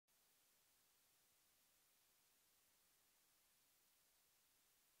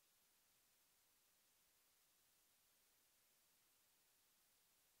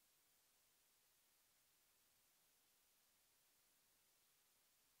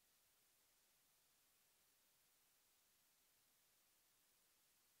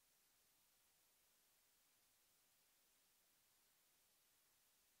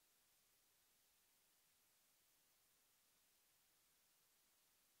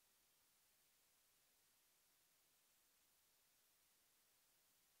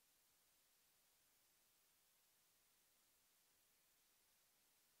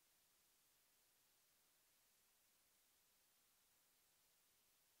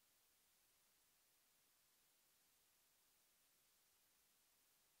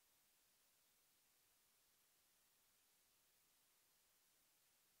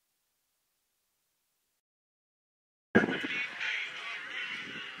Goal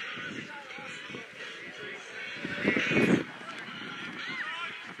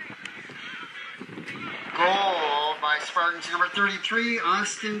by Spartans number 33,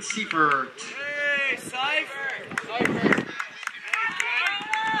 Austin Seifert. Hey, Seifert! Seifert!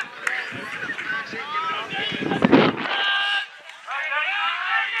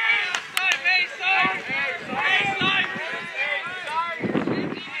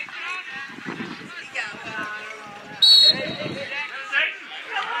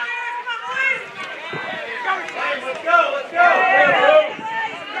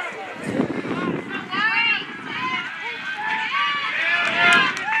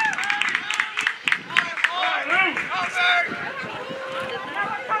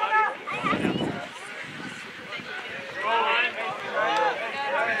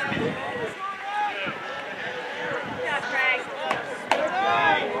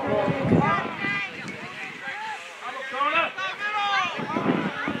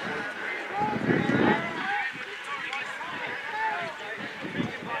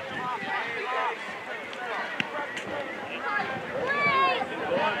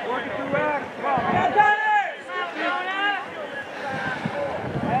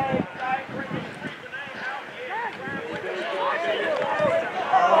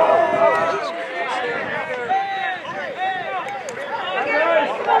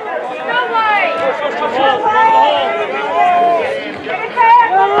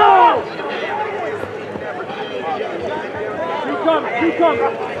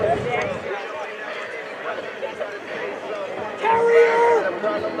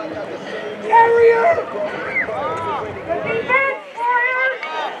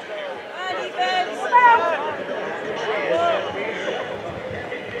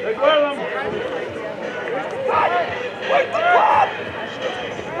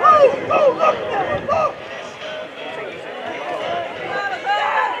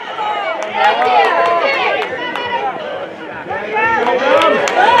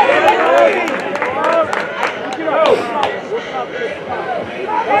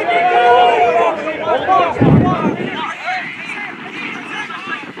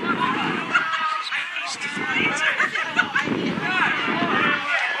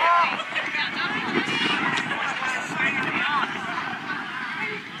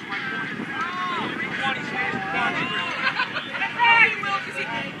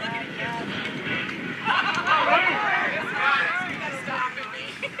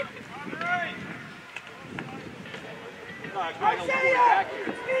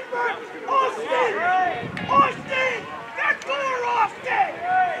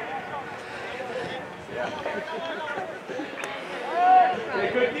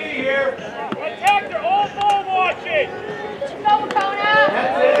 Good D here. Attack, they're all ball watching. Go, Kona.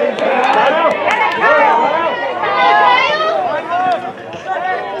 That's it.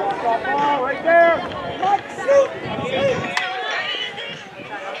 Right there. Shoot.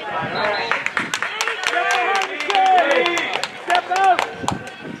 Step out.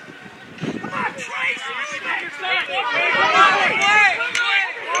 Come on, Trace.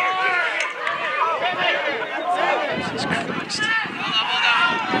 Jesus Christ.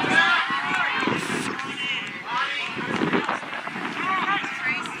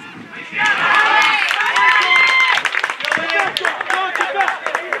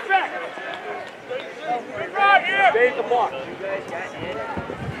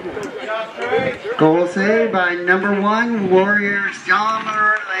 Goal saved by number 1, Warriors John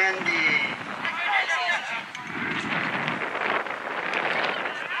Landy.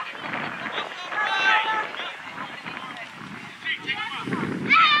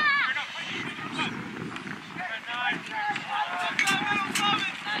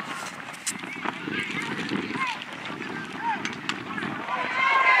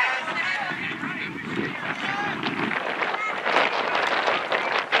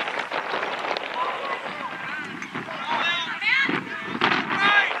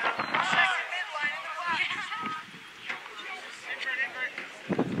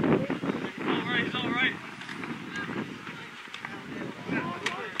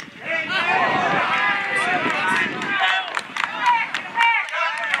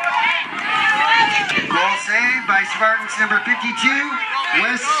 By Spartans number 52,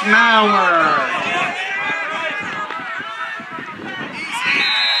 Wes Mauer.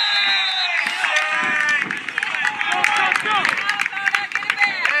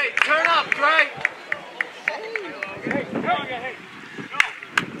 Hey, turn up, Trey.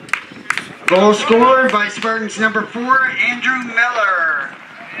 Goal scored by Spartans number 4, Andrew Miller.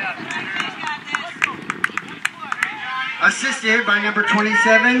 Assisted by number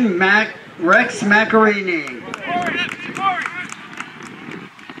 27, Rex Macarini.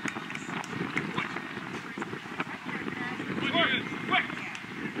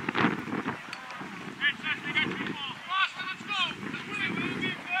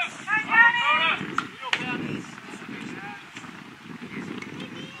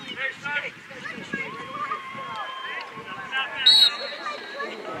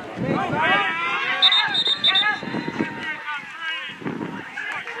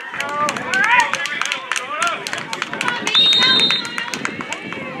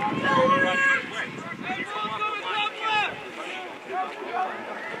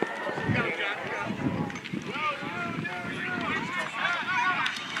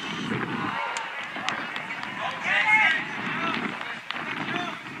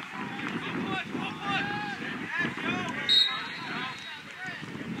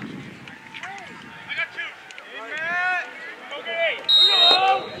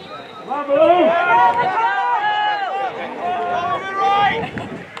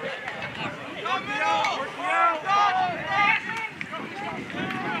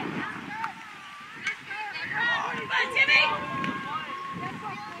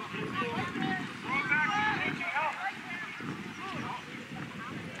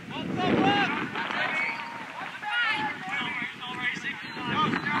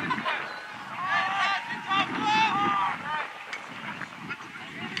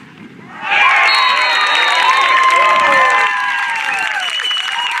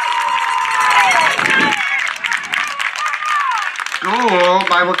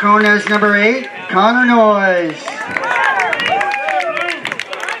 by Wacona's number 8, Connor Noyes.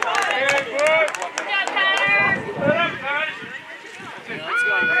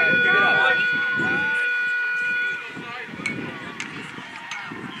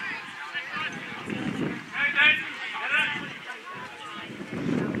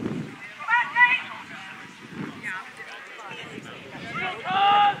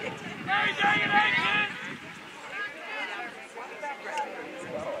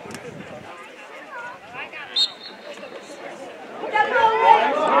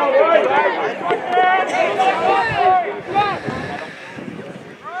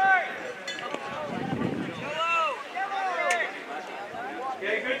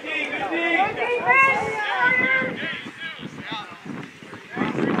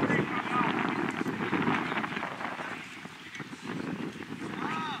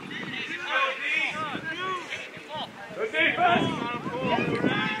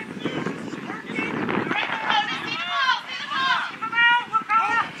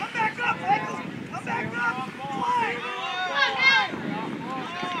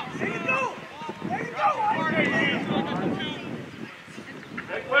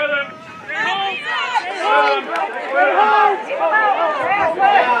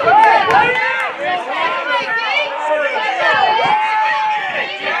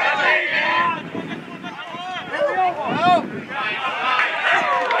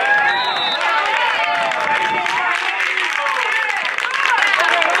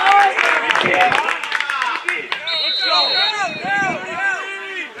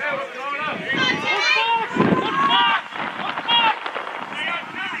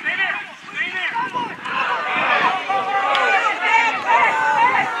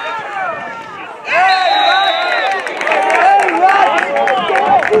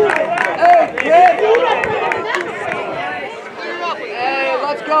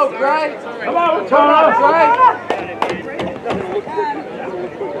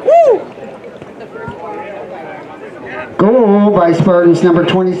 Goal by Spartans number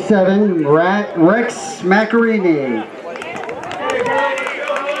 27, Rex Macarini.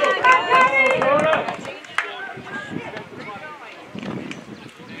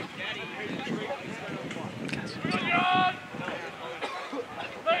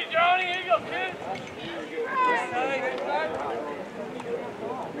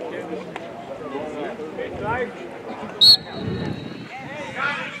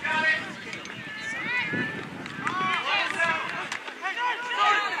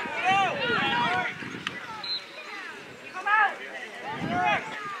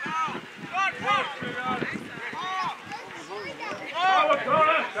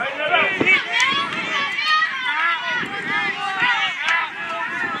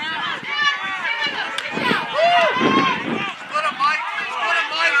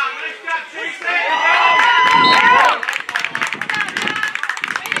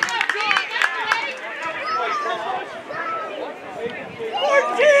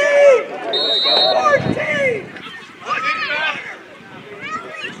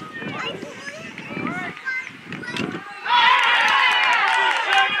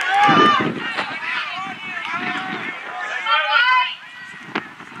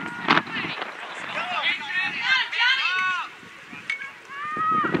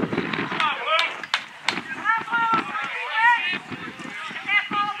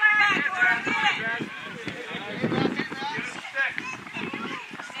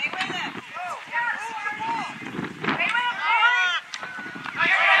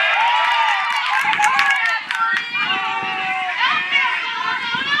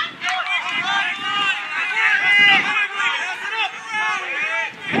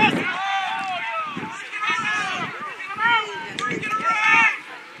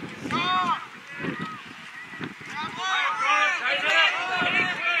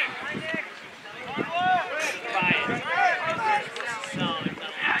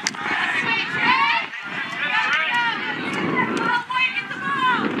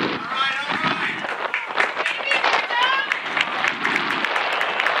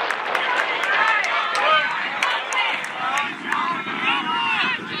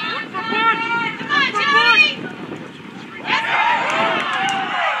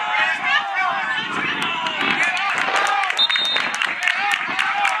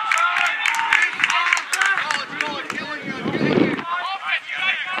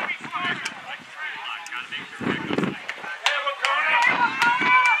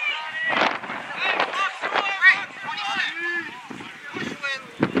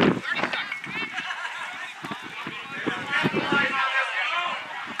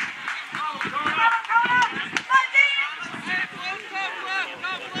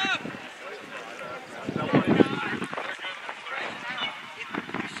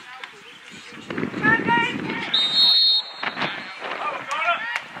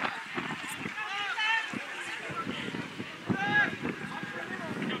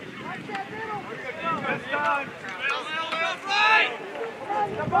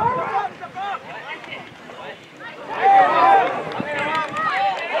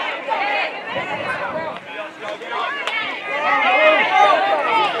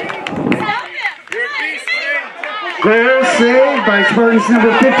 Goal saved by Spartans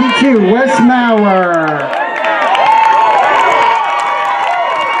number 52, Wes Mauer.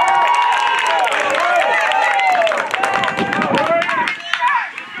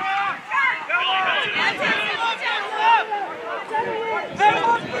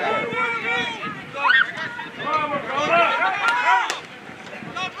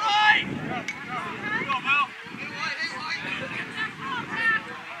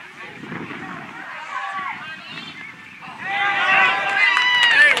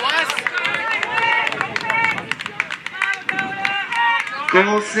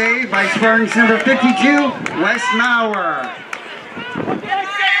 Goal saved by Spartans number 52, Wes Mauer.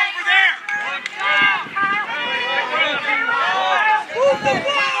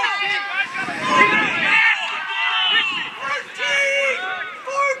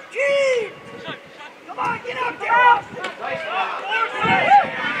 Come on, get up there!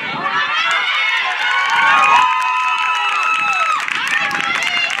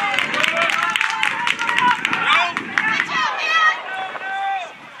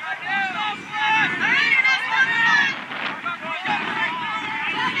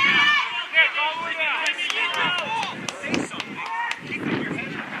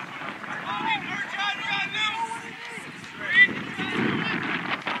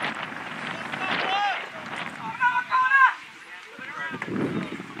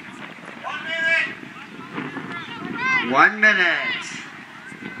 One minute.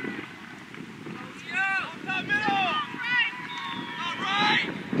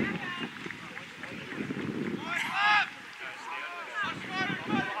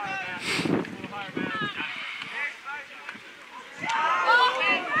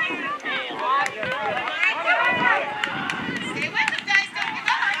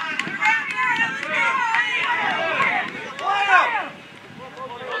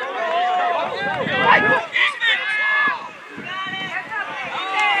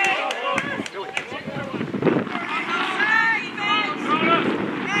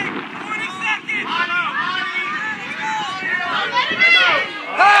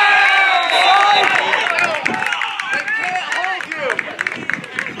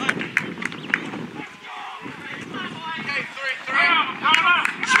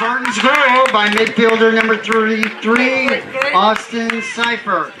 Spartans goal by midfielder number 33, Austin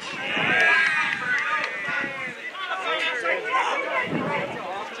Seifert.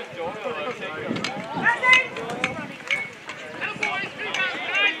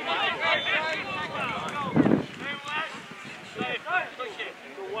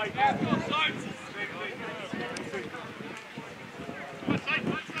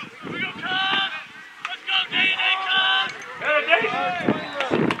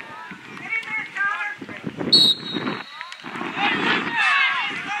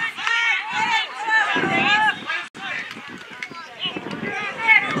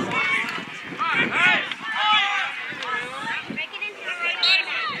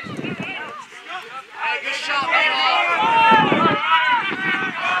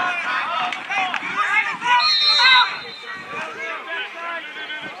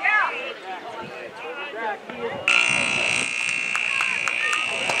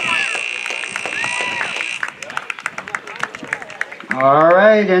 All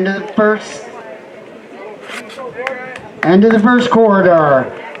right, end of the first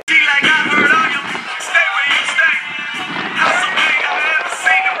quarter.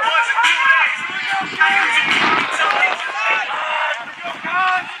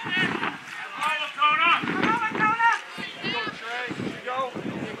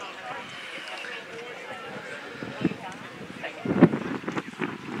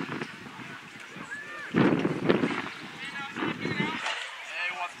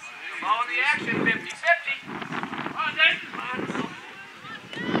 Follow the action, 50-50. Come on, Dave.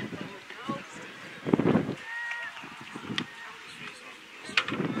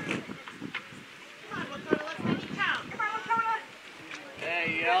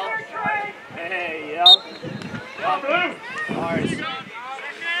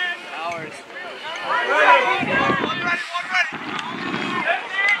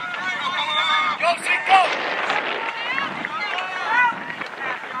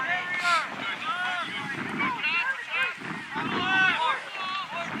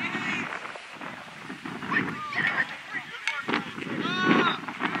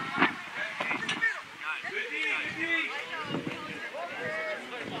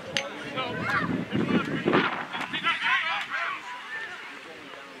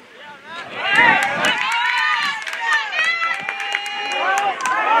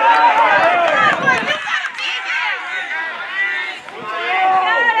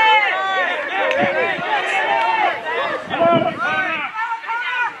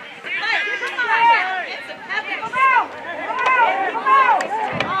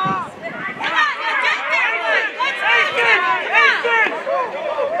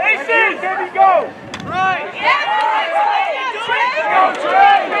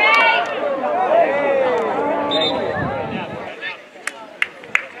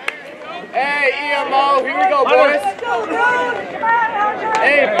 Hey, EMO, here we go, boys.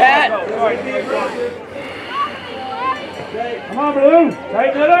 Hey, Pat. Come on, Blue.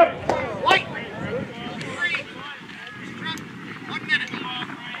 Tighten it up.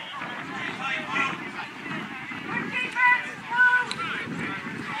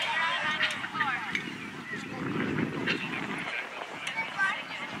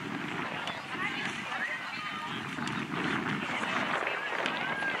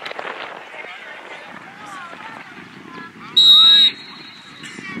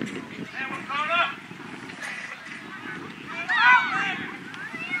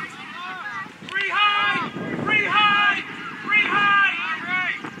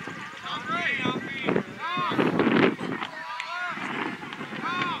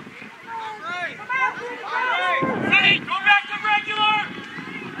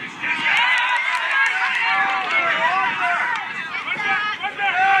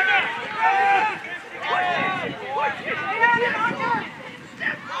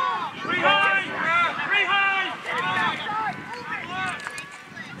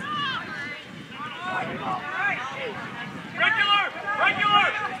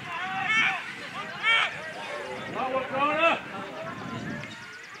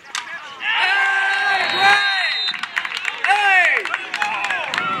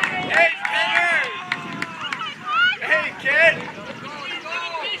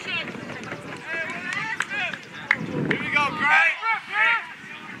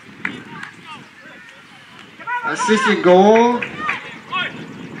 Assistant goal,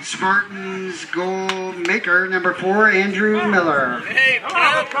 Spartans goal maker, number 4, Andrew Miller. Hey,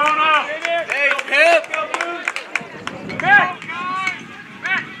 Pip. Hey, Pip.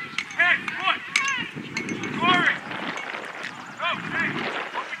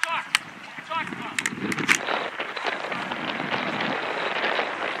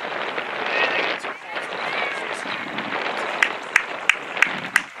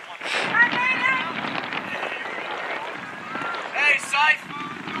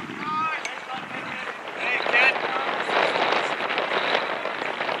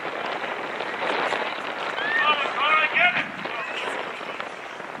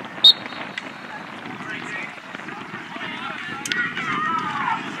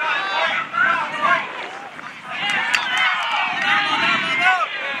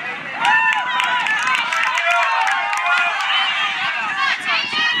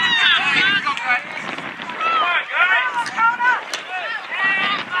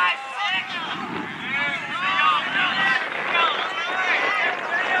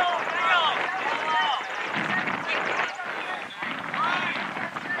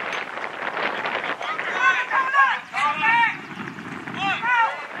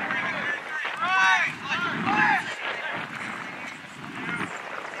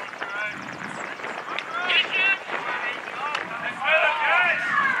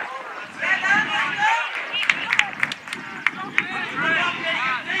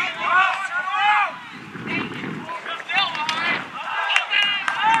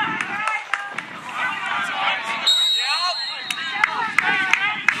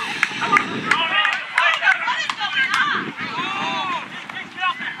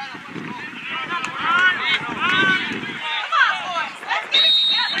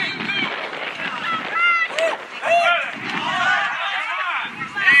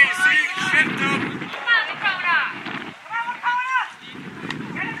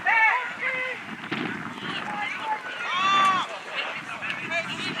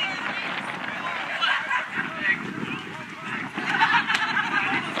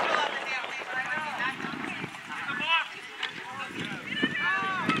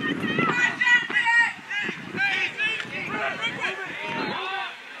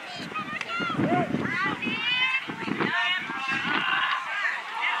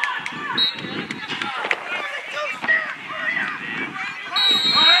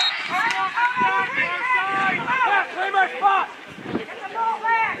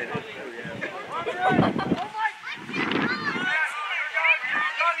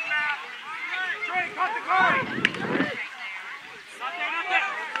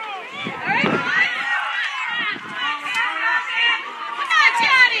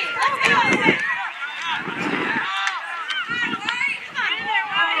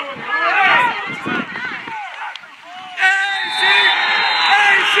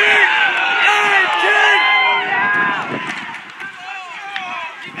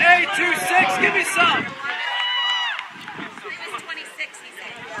 Give me some.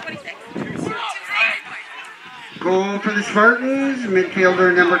 Goal for the Spartans,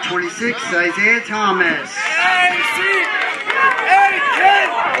 midfielder number 26, Isaiah Thomas. Hey, kid!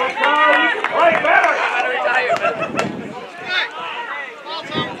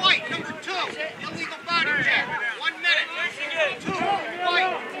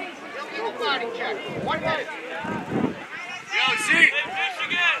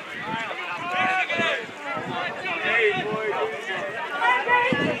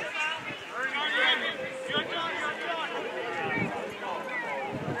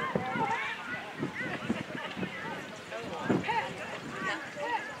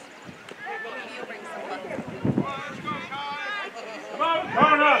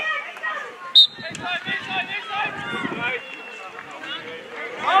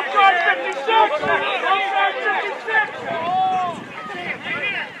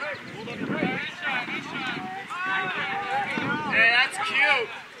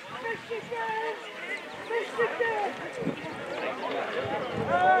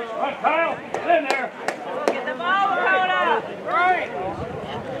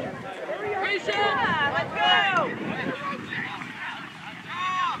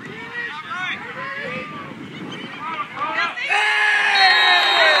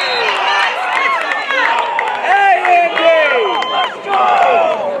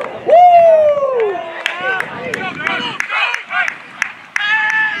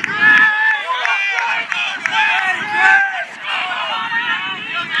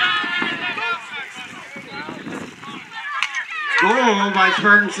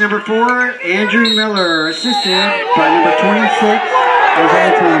 Spartans number 4, Andrew Miller. Assisted by number 26,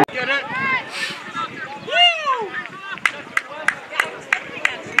 Anthony. Get it.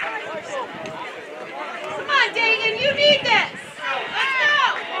 Come on, Dayton, you need this. Let's go.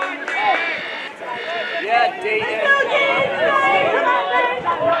 Yeah, Dayton.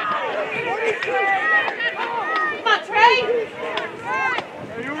 Come on, Trey.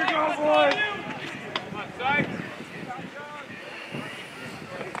 Here we go, boys. Come on, Sy.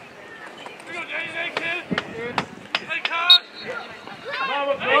 Here we go, Dayton. Hey, kid. Hey, Todd. Come on,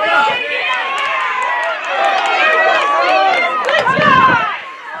 let's go. Good job.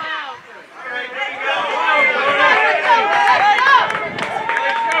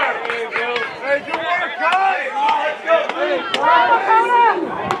 Hey, do work, guys. Let's go.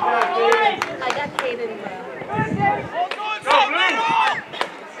 I got Caden. Go, Blue.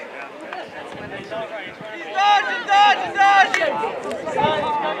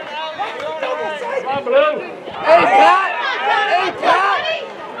 Come on, Blue. Hey, Pat. Hey, Pat.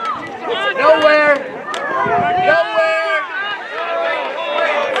 Nowhere. Nowhere.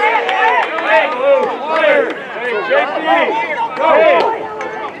 Hey, Blue. Clear. Hey, JP. Go.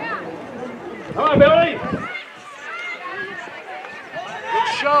 Come on, Billy. Good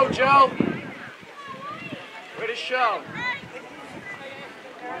show, Joe. Way to show.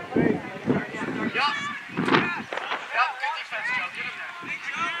 Yup. Yup, good defense, Joe. Get him there.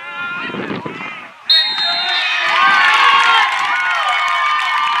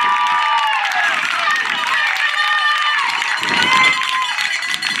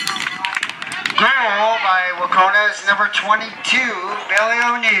 Goal by Wacona's number 22, Billy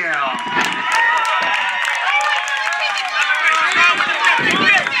O'Neill.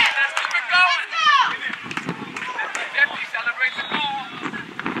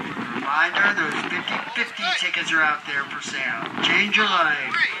 Reminder, those 50-50 tickets are out there for sale. Change your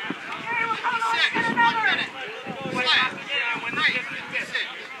life.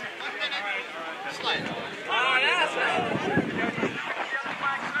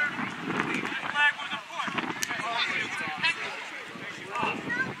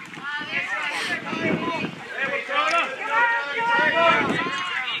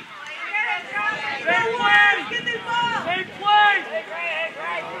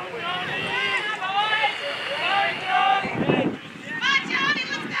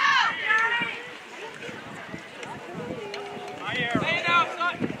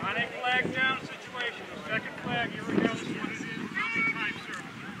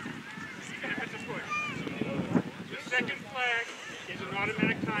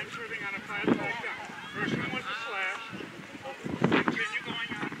 Automatic time serving on a 5-flag down. First one was the slash. Continue going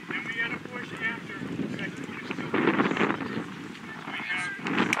on. Then we had a push after. The second one is 2 pushes. We have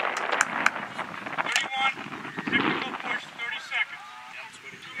 31. Technical push, 30 seconds.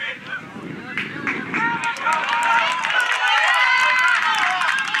 2 minutes.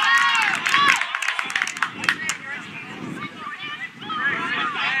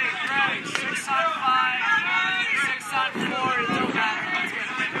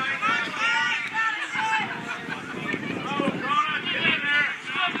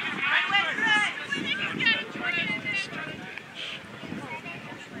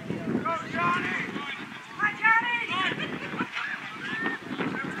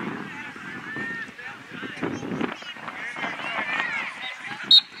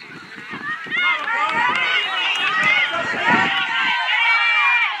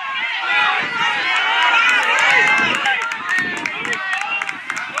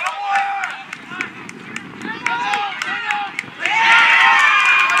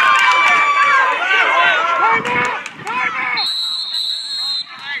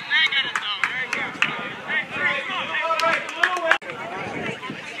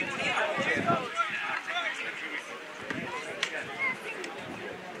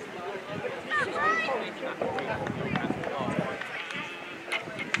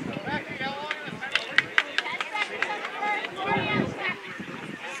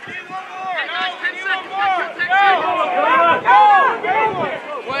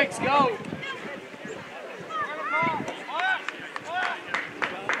 Let's go.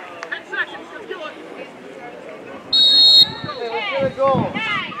 10 seconds, let's do it. Let's go. 9, 8,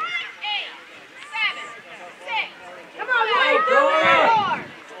 7, 6. Come on, 4, 3,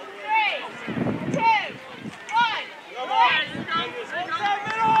 2, 1.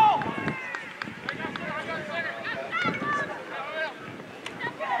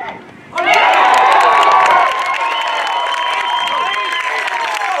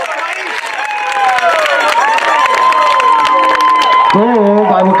 Goal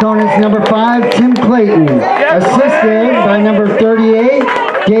by Wacona's number 5, Tim Clayton. Assisted by number 38,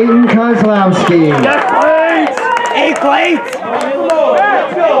 Dayton Kozlowski. Eight plates!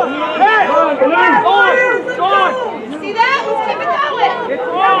 See that? Let's keep it going. It's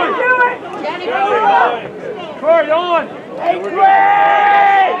on! Jenny, bring it up. Hurry on! Eight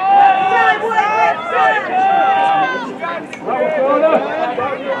plates!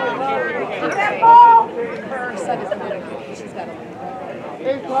 Her son is winning. She's got a win.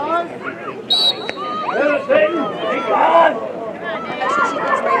 Eight gone! Actually, she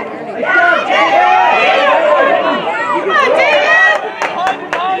lives right here. Come on, David!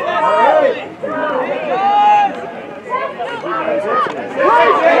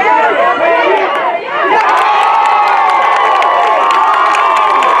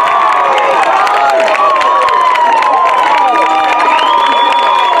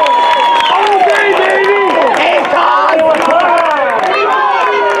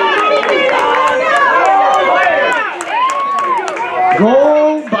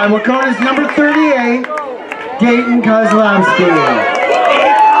 Goal by Wacona's number 38, Dayton Kozlowski.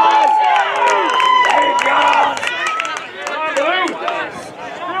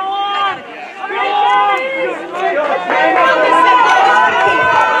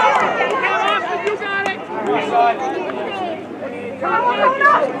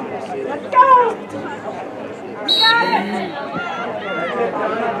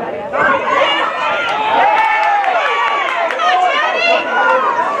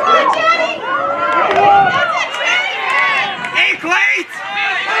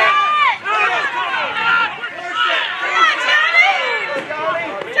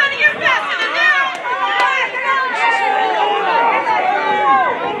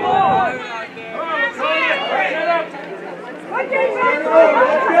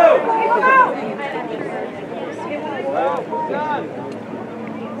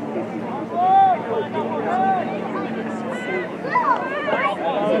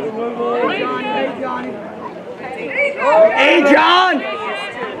 Hey, John!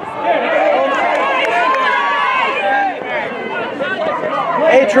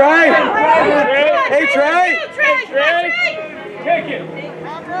 Hey, Trey! Hey, Trey! Kick it!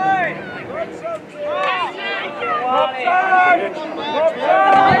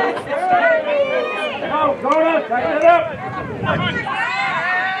 Go, Kona! Tighten it up!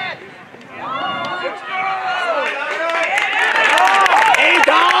 Hey,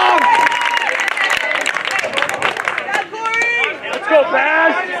 Tom! Let's go,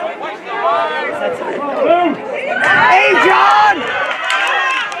 Bash! Boom! Hey, John!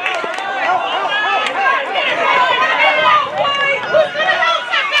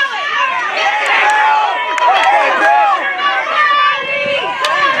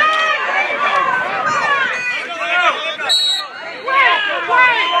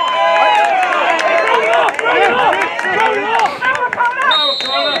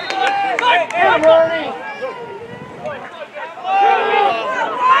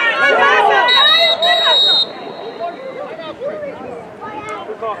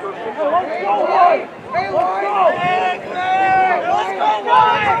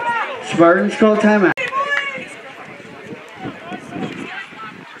 Spartans call timeout.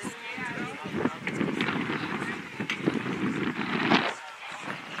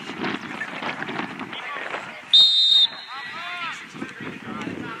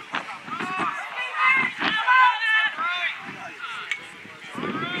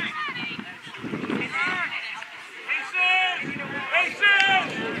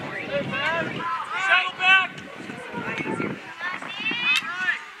 Settle back!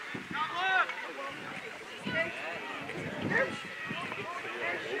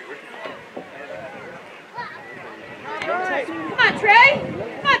 Come on, Trey!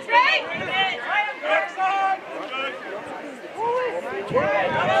 Come on, Trey!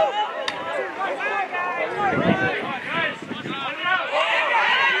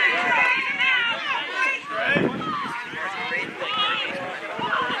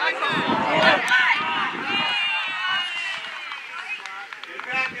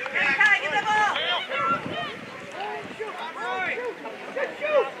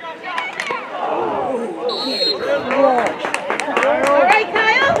 All right,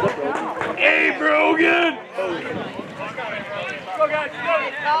 Kyle. Hey, Brogan!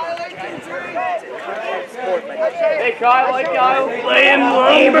 Hey, Kyle, hey, Kyle. Playing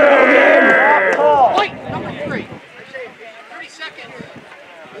lumber! Wait, number 3. 30 seconds.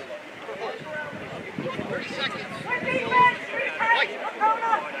 30 seconds.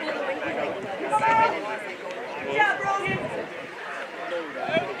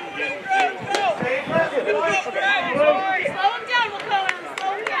 Slow him down, we'll go and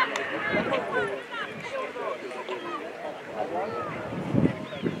slow him down.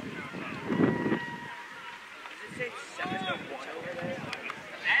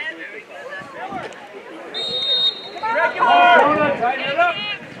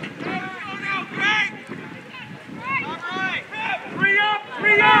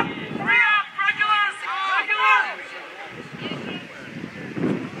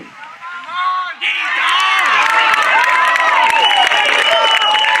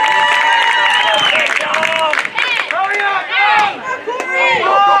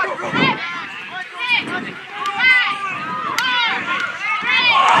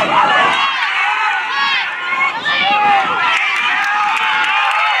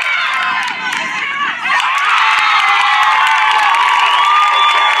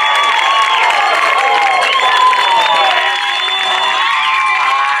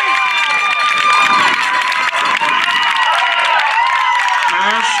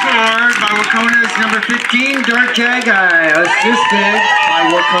 15, Dark Jagai, assisted by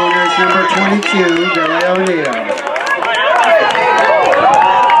Wacona's number 22, Billy O'Neill.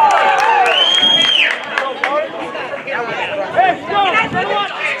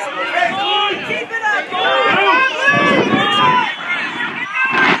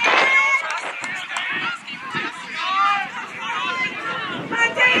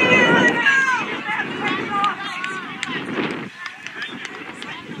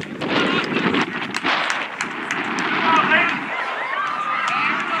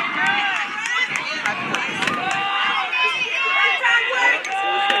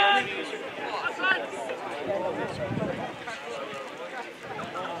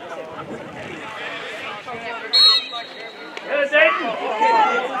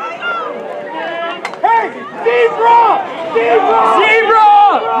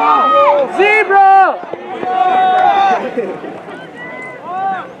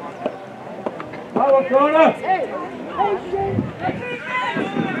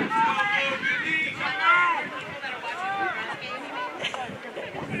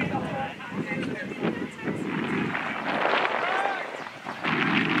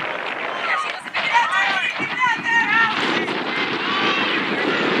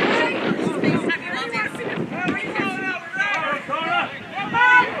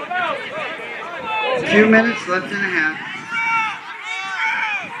 Two minutes left and a half.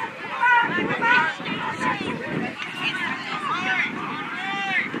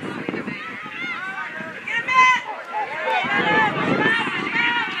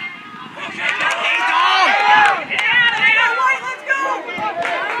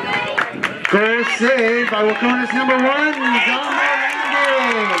 Goal saved by Wacona's number 1, Zama Randy.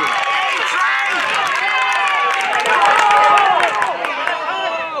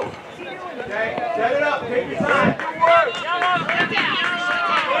 Set it up, take your time.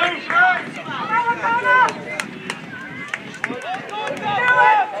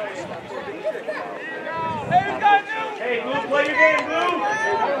 Hey, Blue, play your game, Blue.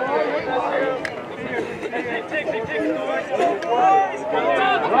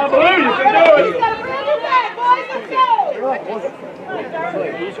 Come on, Blue, you can do it. He's got a brand new bag, boys. Let's go.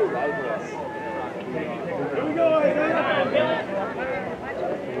 Who's your rival? Here we go,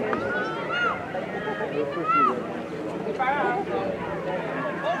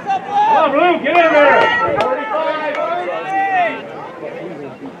 come on, Blue, get in there! 35!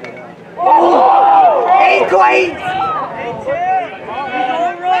 Oh! 8 cleats!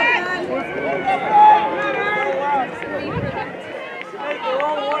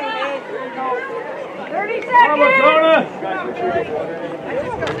 30 seconds.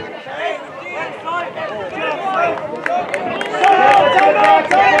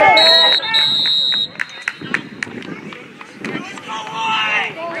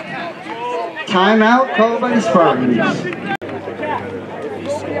 Timeout called by the Spartans.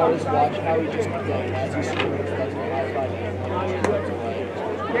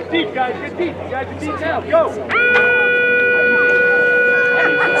 Get deep, guys, get deep. You guys are deep now. Go!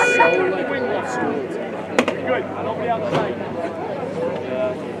 Good. Nobody outside.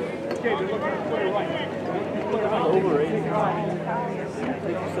 Okay, they're looking to the right.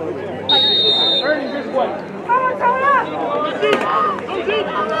 Ernie, this way. Come on, come on. Go deep.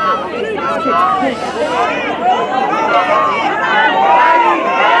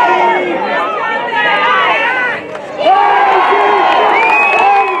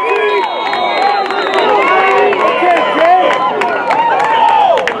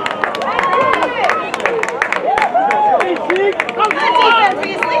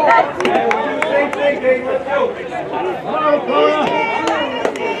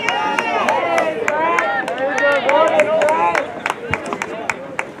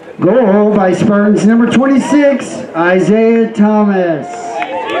 Goal by Spartans number 26, Isaiah Thomas.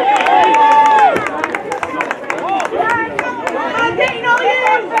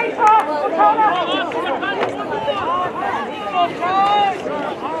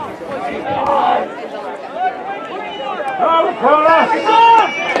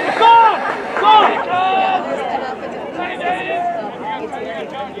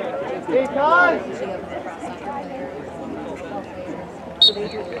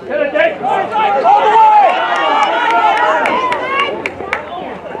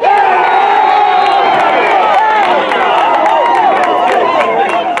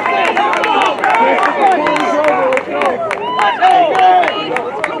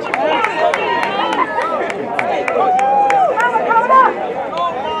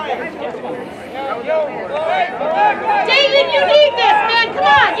 David, you need this, man. Come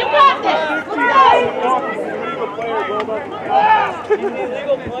on, you got this. Let's go. He's the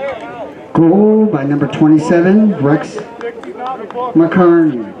illegal player. Goal by number 27, Rex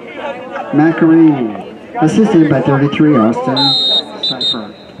Macarini. Assisted by 33, Austin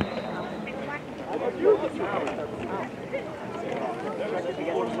Cypher.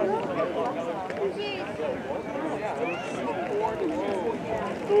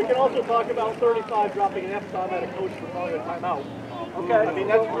 So we can also talk about 35 dropping an F-bomb at a coach for calling a timeout. Okay. I mean,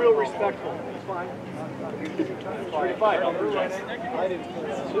 that's real respectful. It's fine. 35. I didn't.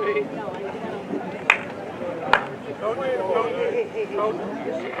 Sweet.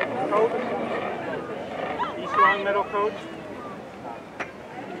 East Longmeadow coach.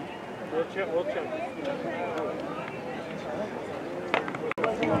 We'll check.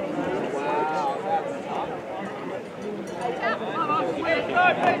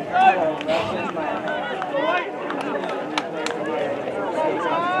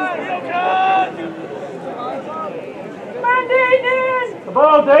 The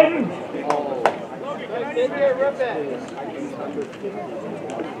ball, Dayton!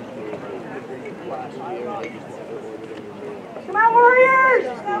 Come on, Warriors!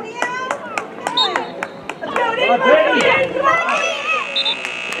 Let's go, Dayton! Come on!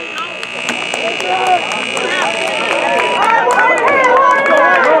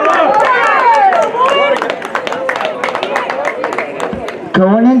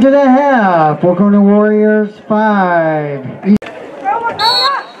 Going into the half, we're going to Warriors 5.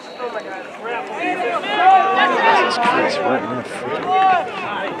 Jesus Christ, what in the freak?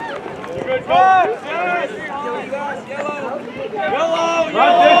 Good ball! Yellow!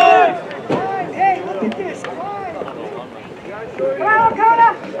 Hey, look at this! Come on, Lakota!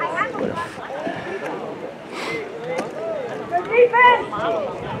 Good defense!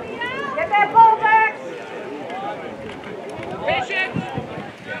 Get that ball back! Patience!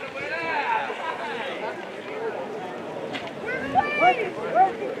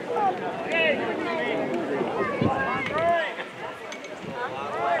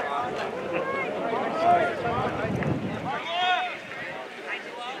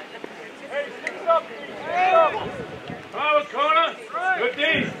 Bravo, Kona. Good D.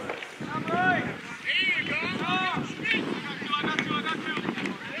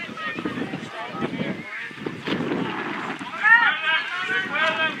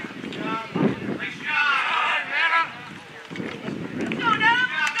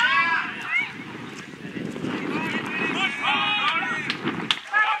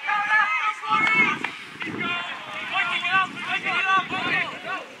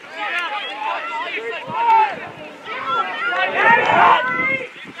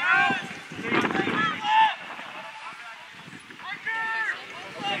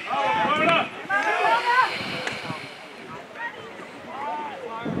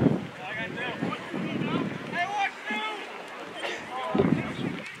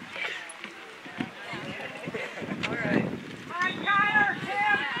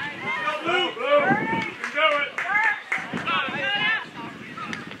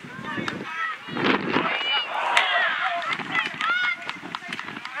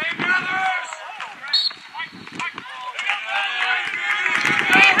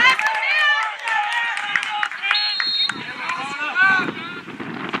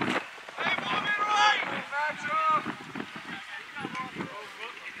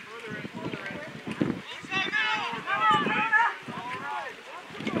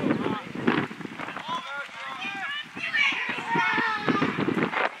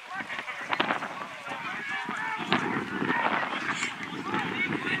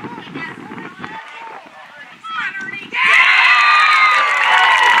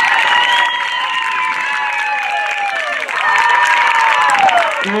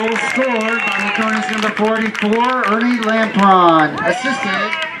 Goal scored by Lacona's number 44, Ernie Lampron.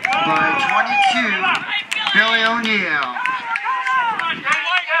 Assisted by 22, Billy O'Neill.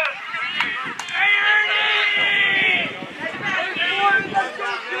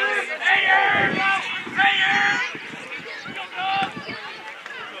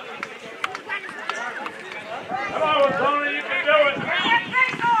 Come on, Tony, you can do it. Hey!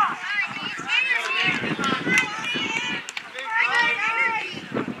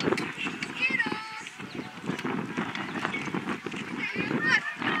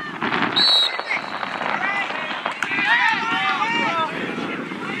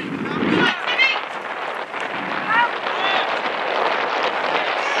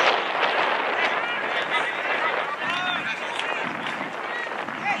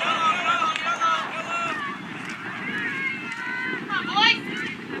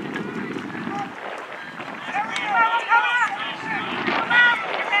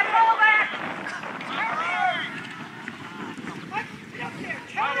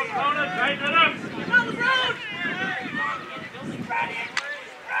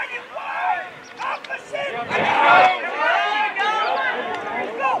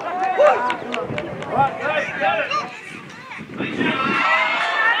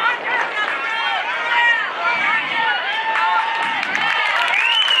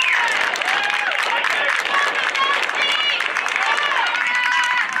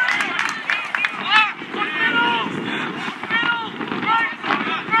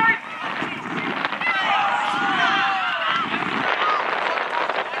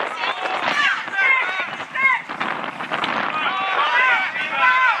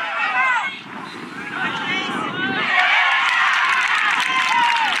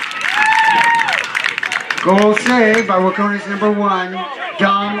 save by Wacona's number 1,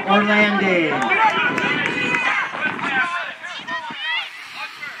 Dom Orlandi.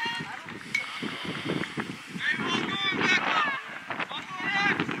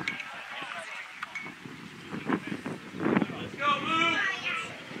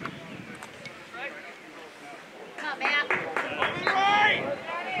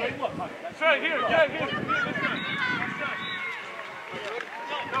 That's right, here, yeah, here.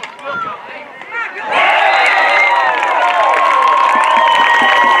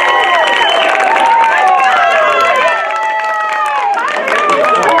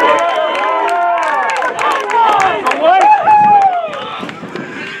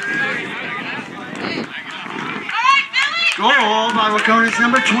 Goal by Wacona's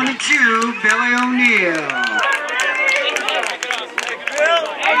number 22, Billy O'Neill.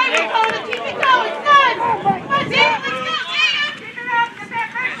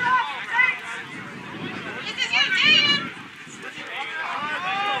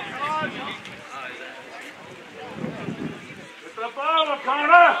 Get the ball,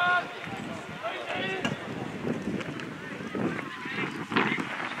 O'Connor!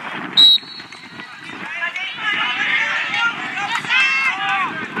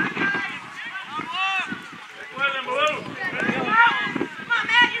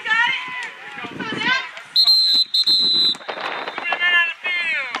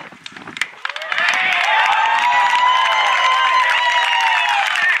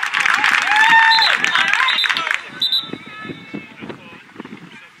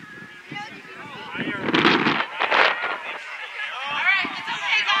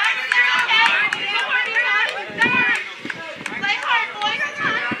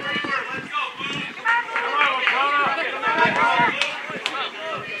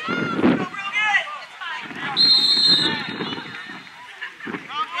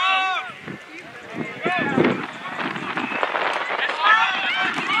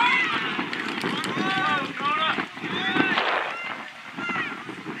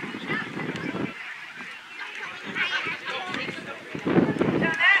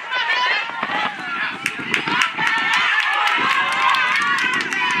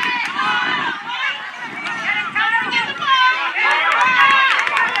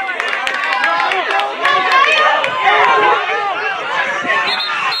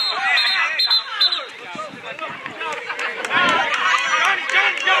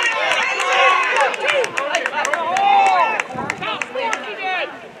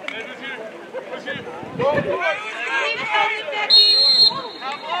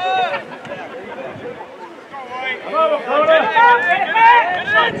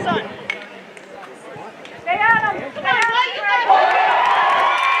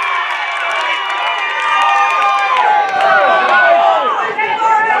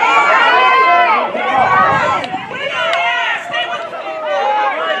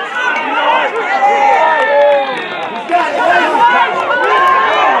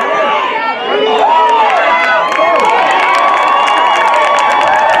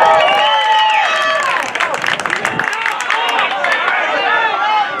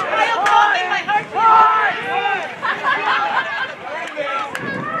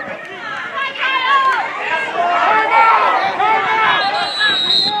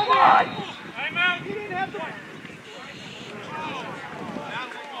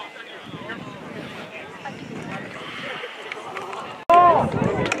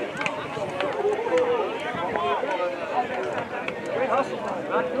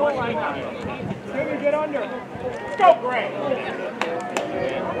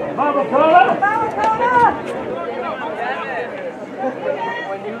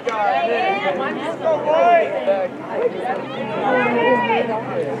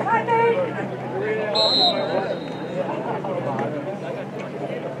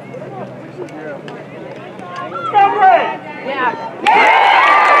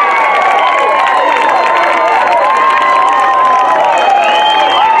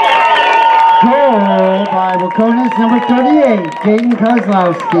 Goal by Wacona's number 38, Jaden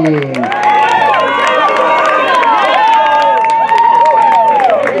Kozlowski.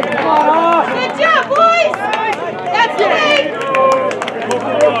 Good job, boys! That's great!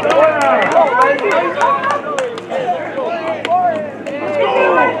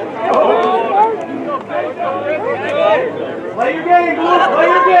 Play your game, Blue. Play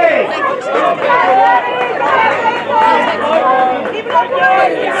your game. Keep it up,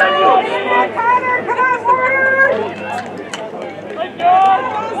 boys! Connor, come on, Warriors! Good job!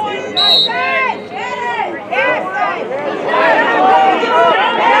 Yes,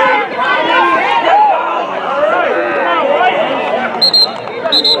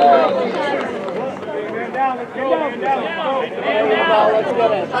 Let's go. let's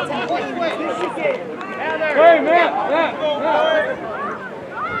get it. Hey, Matt.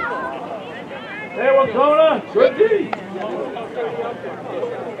 Hey, Wakona. Good D.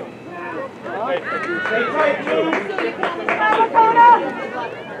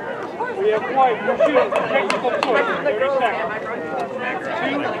 We have white. We'll shoot it. Technical push. 30 seconds.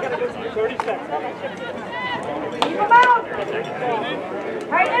 30 seconds. Keep them out.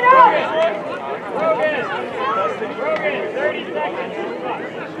 Tighten it up. Rogan, 30 seconds.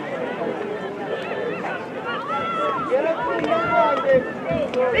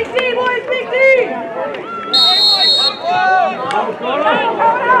 Big D, boys, big D.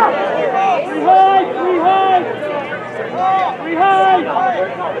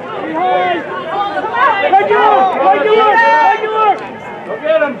 Regular! Go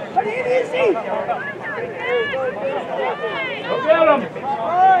get him! Easy. Go get him!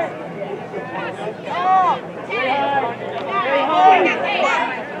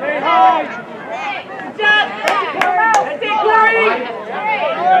 Stay high! Good job. Stay Corey. Yeah.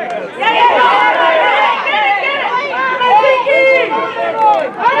 Get it. Come on, Pinky.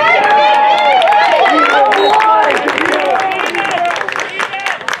 All right,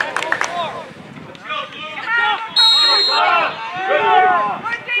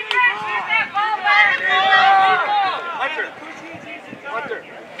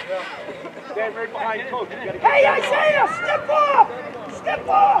 Stand right behind coach. hey, Isaiah, step off. Step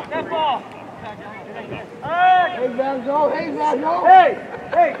off.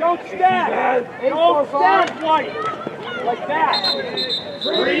 Hey, don't stack. Don't stack white. Like that.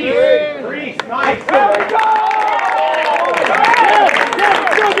 Freeze! Nice! There we go!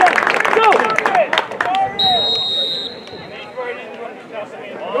 Go!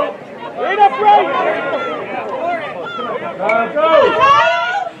 Right up, right!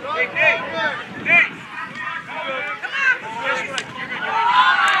 Go!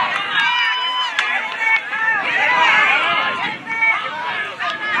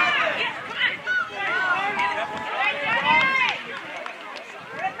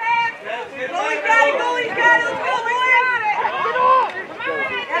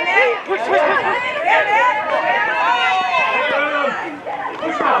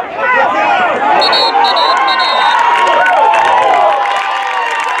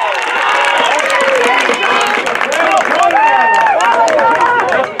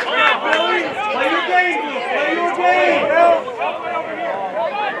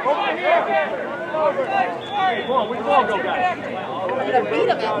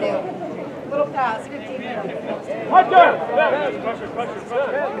 Little pass, 15 minutes. Hunter!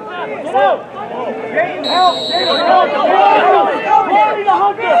 Help! Corey the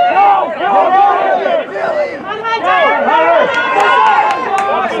Hunter! Go!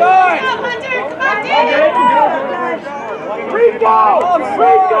 Rico!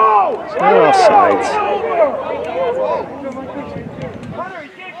 They're all sides.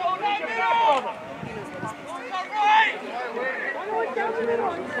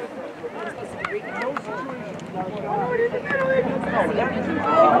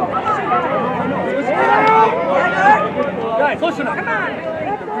 Guys, listen up. Come on. The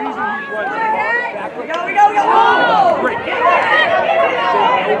reason he was We go. great.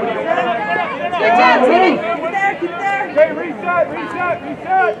 Good job, Teddy. Keep there. Okay, reset!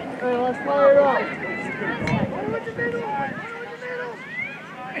 Hey, let's fire it up.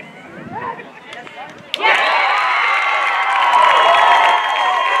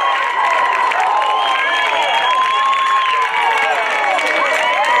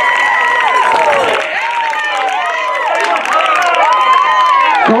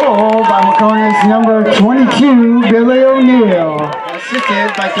 Goal by Maconia's number 22, Billy O'Neill.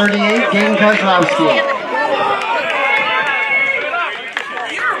 Assisted by 38, Gaten Kozlowski.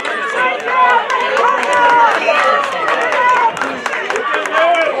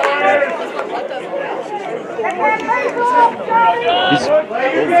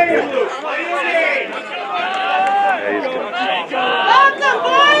 Welcome,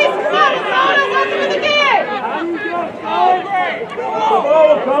 boys. Come on, welcome to the game.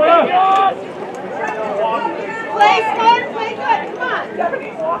 Play smart, play good. Come on.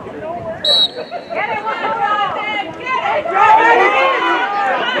 Get it,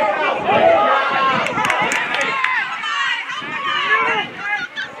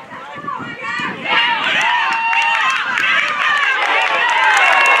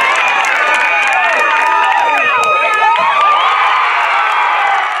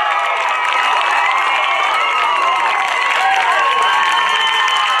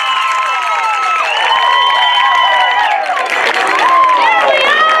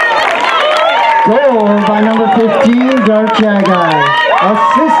 Garchagai,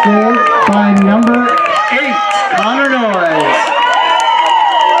 assisted by number 8, Connor Noyes.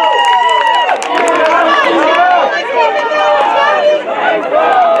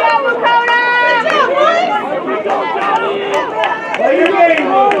 Play your game,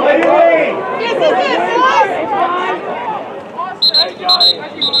 Luke. Play your game.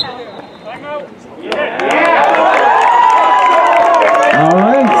 All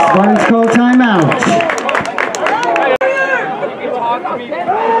right, Spartans call timeout.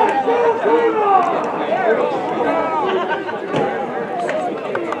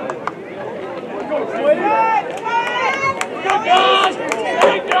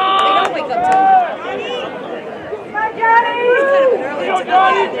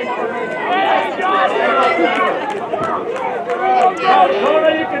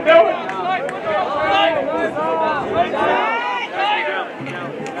 Jonah, you can do it.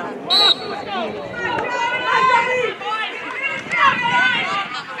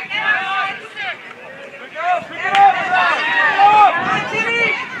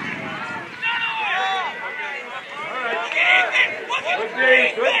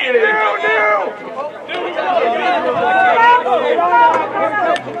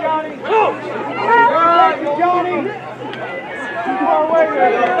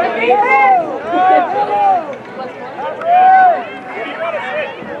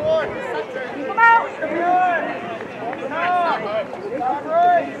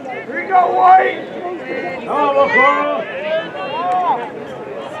 Here you go, White! Come on, Lacrosse!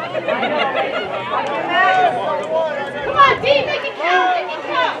 Come on, D, make it count, make it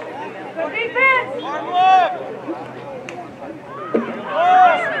count. Defense! Arm left!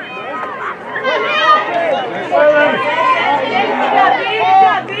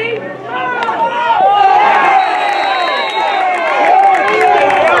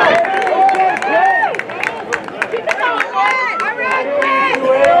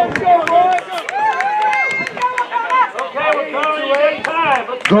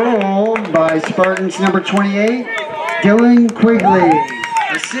 Goal by Spartans number 28, Dylan Quigley,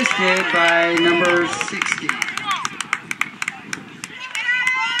 assisted by number 60.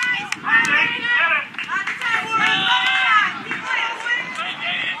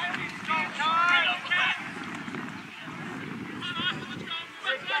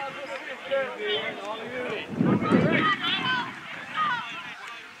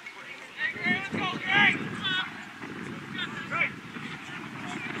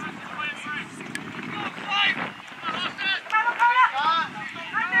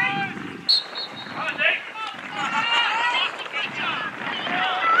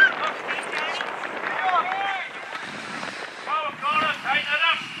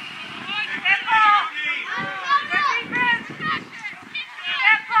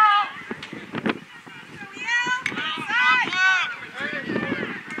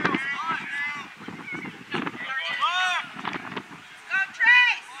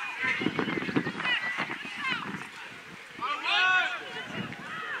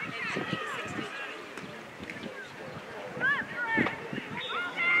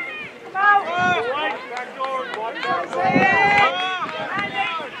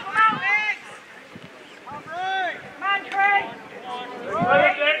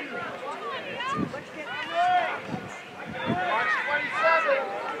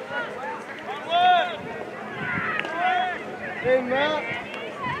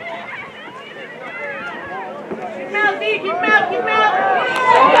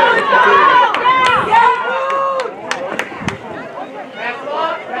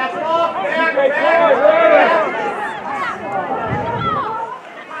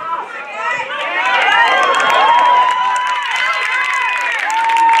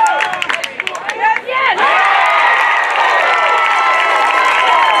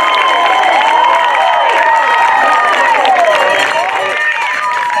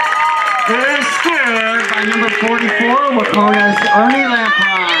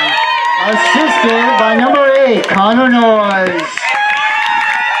 Assisted by number 8, Connor Noyes.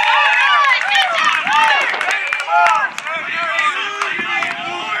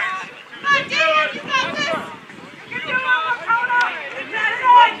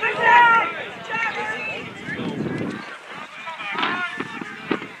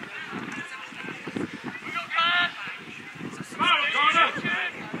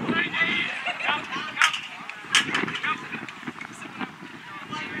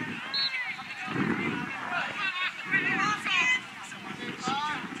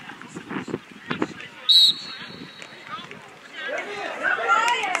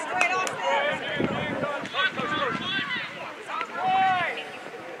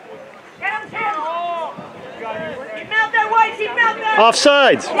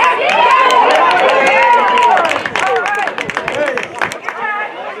 Offsides. Come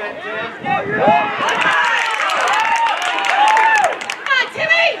on,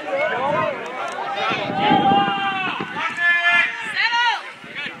 Timmy!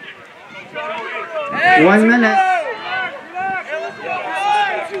 1 minute.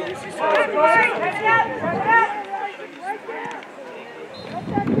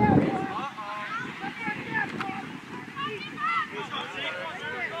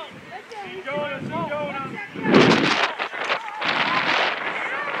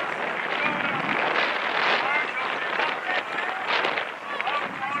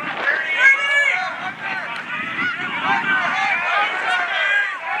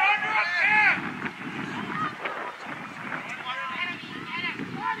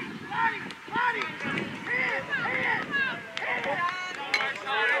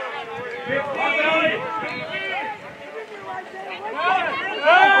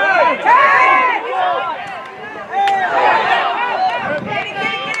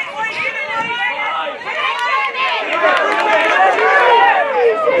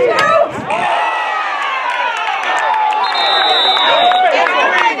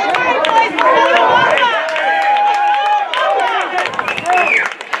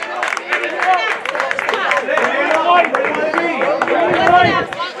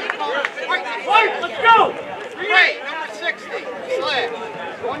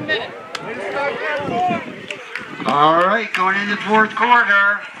 All right, going into the fourth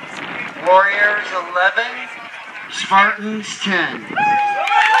quarter. Warriors 11, Spartans 10.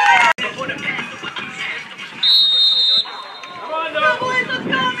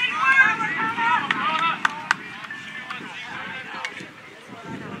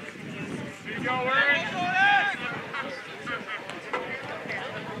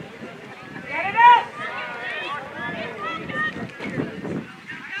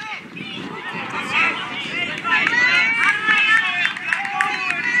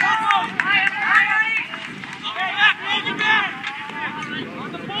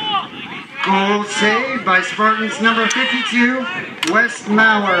 Goal saved by Spartans number 52, West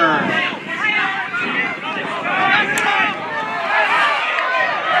Mauer.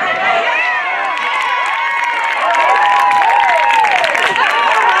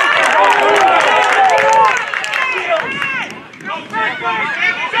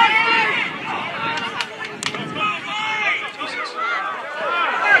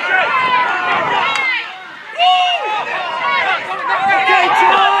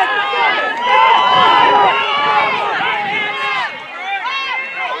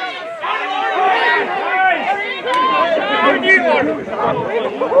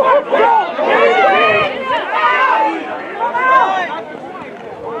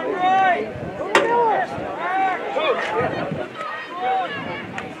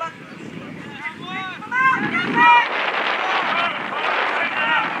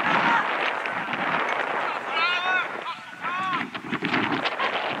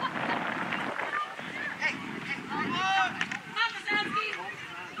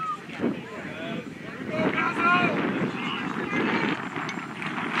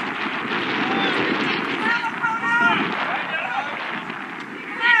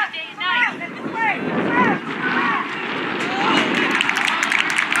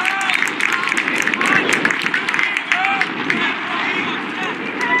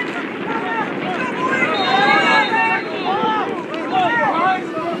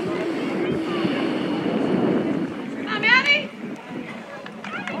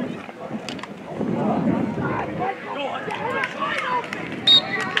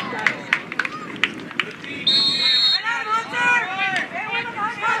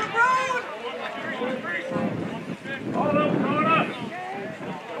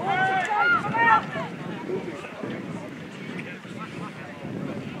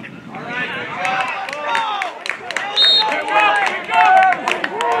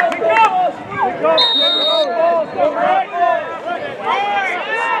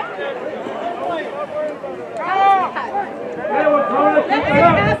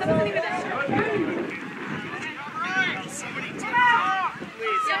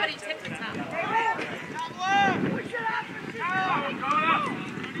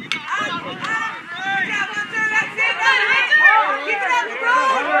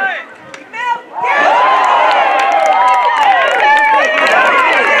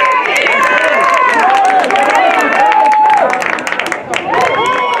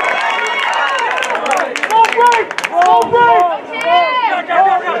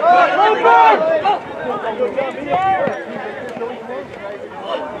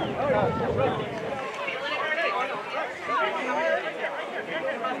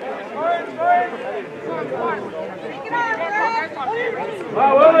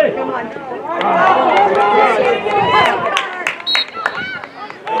 Wow, Willie! Come on.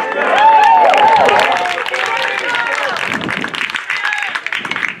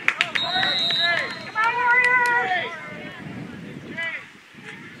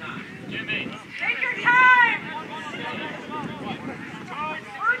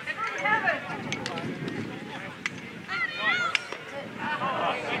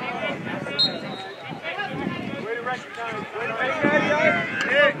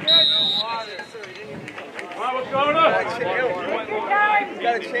 What's going on? He's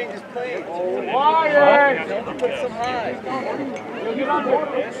got to change his plane. Wyatt! Put some high. You'll get on board.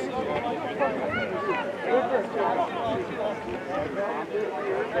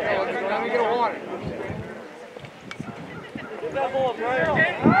 Let me get a water. Get that ball, Brian.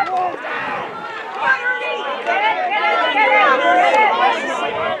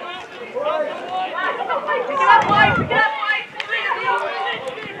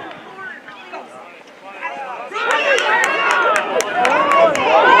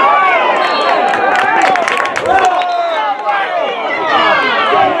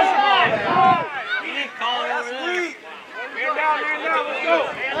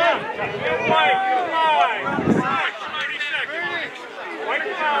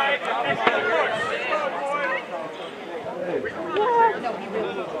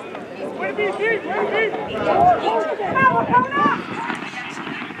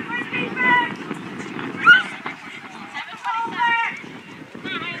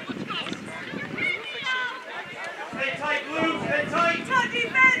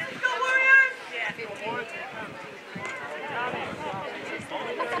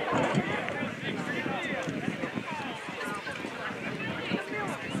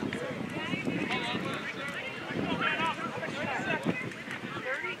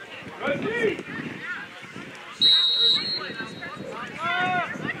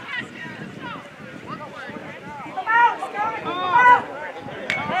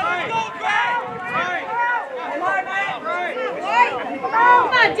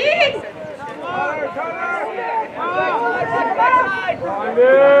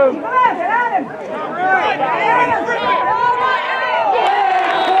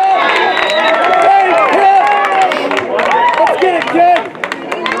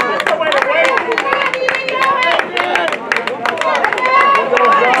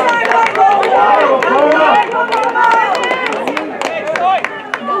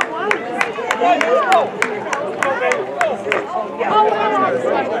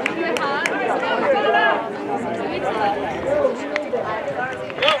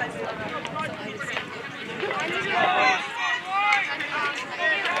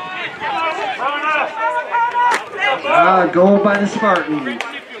 Goal by the Spartans.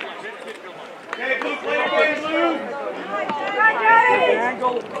 Okay, Blue, play your game, Blue.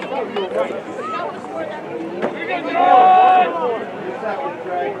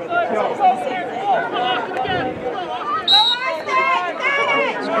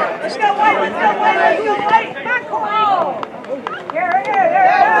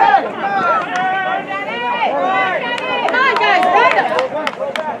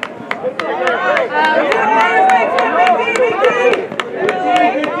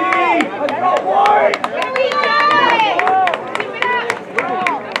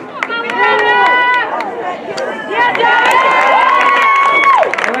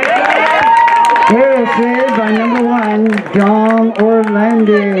 Saved by number 1, Dom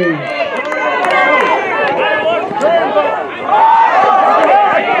Orlandi.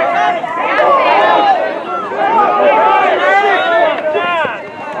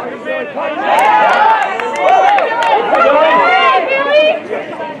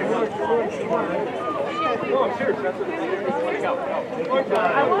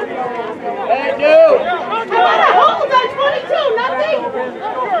 Thank you. Hold on 22, nothing.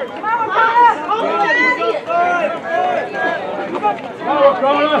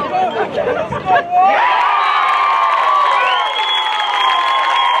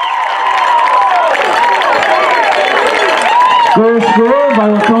 Goal scored by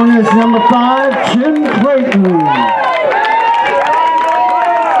Lacona's number 5, Jim Clayton.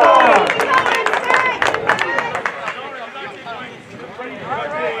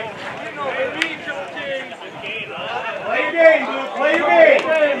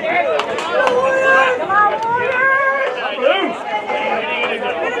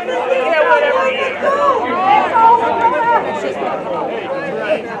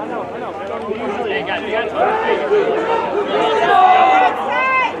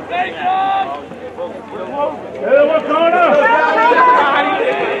 Hey,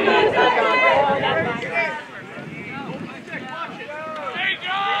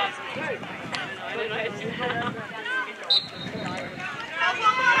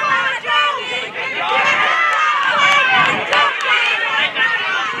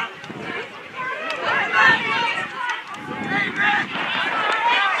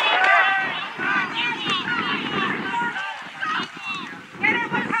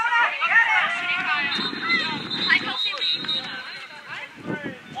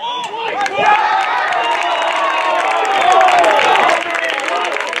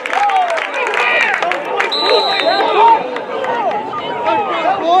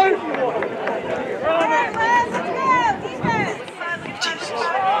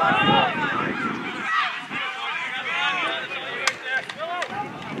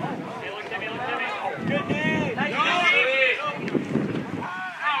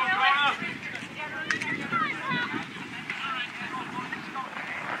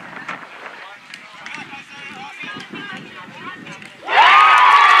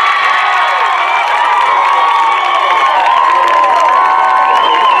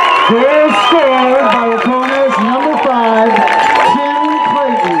 scored by Lacona's number 5, Tim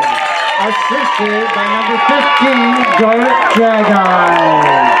Clayton. Assisted by number 15, Garrett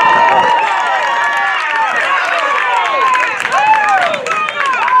Jagai.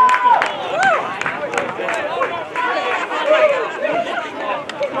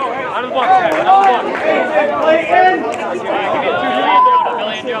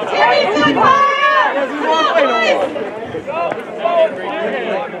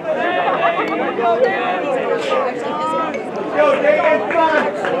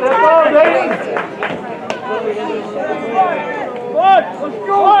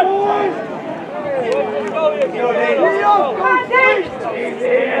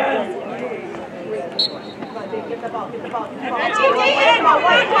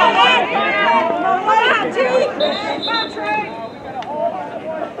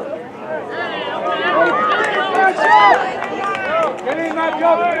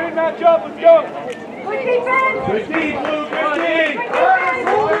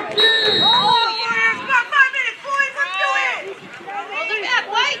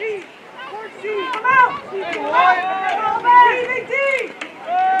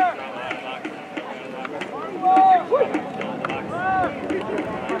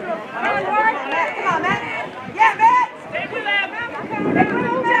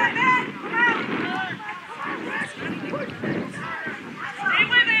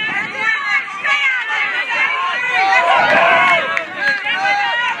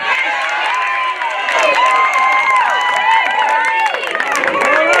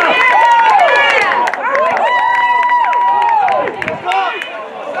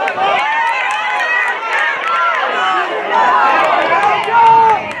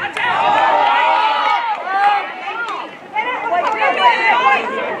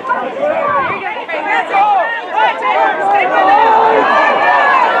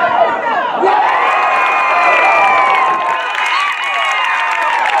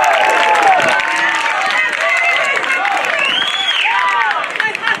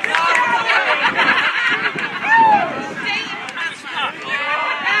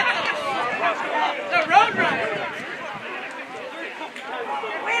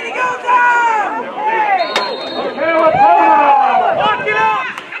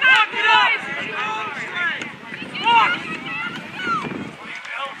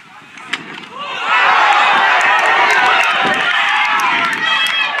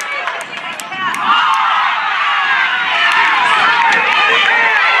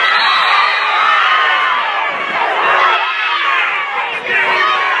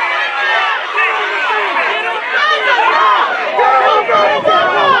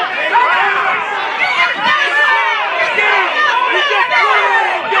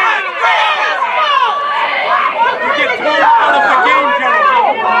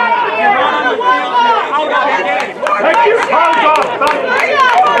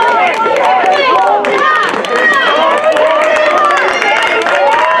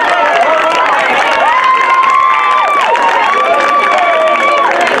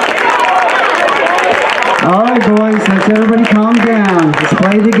 All right, boys, let's everybody calm down. Let's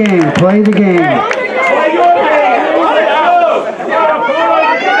play the game. Play the game. Play your game.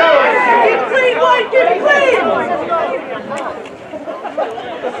 Get clean, boy. Get clean.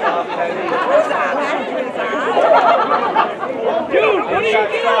 Dude, what are you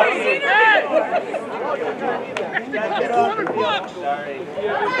doing?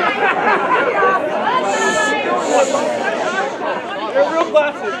 They're real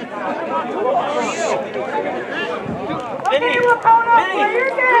classic. Okay, Lacona, play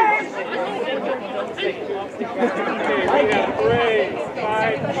your game. We got a parade.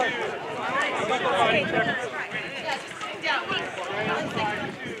 5-2.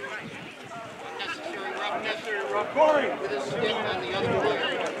 Necessary rough. Corey. With a stick on the other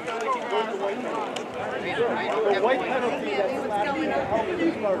player. The white penalty that's slapping the helmet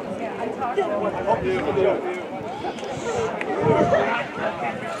is started. I hope you can do it.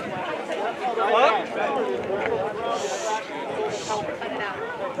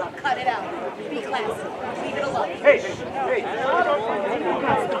 Cut it out. Be classy. Leave it alone. Hey, hey.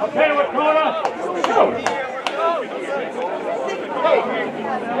 Okay, Lacona.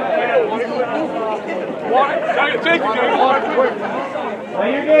 Play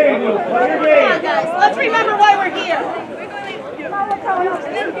your game, Luke. Play your game. Come on, guys. Let's remember why we're here. Come on, Lacona.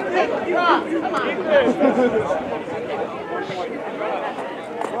 Come on.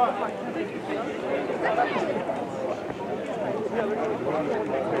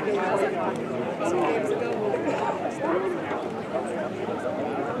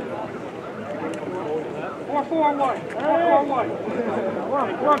 4-4-1. 4-4-1.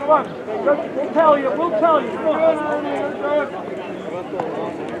 Come on. We'll tell you. Come on.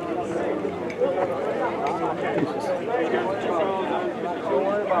 Don't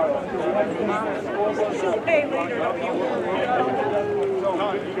worry about it.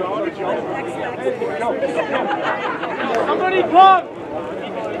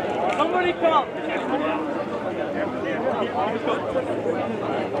 Somebody come!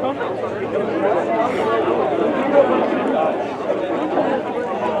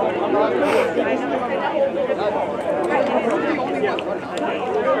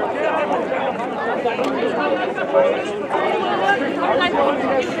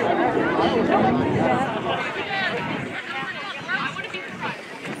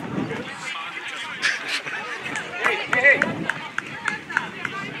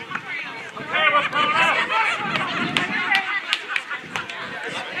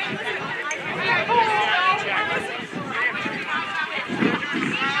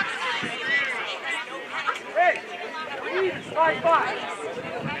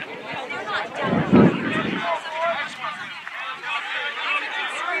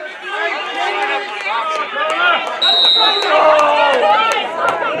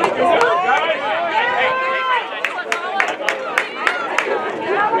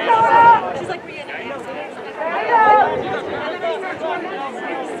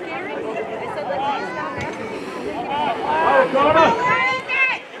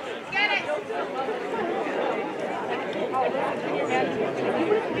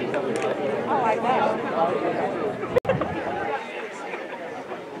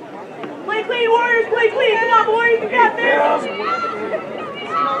 Play clean, Warriors, play clean. Come on, boys, you got this.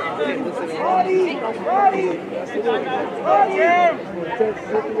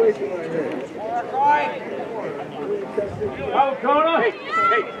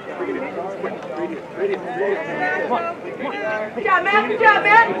 Good job, man. Good job,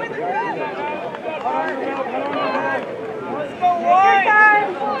 man. Let's go,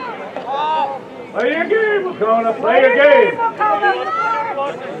 Warriors. Play your game, Lacrosse. Play your game.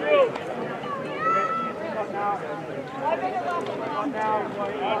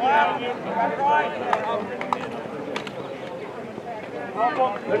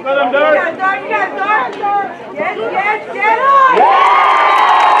 Look at them, Dirk. You got it, Yes, get on.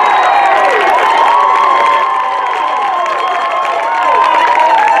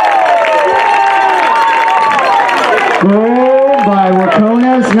 Goal by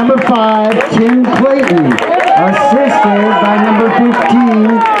Wacona's number 5, Tim Clayton. Assisted by number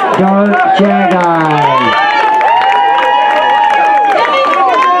 15, Dark Jedi.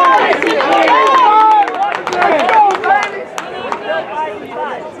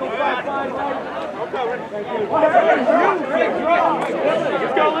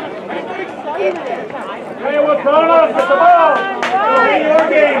 Hey, Wacona's get the ball. Play your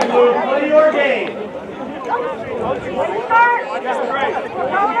game, Luke. Play your game.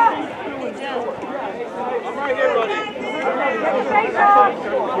 I'm right here, buddy.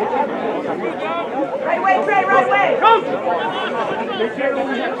 Right way, Trey, right way. Coach!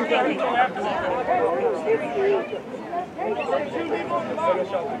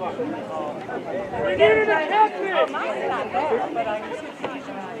 We needed a captain!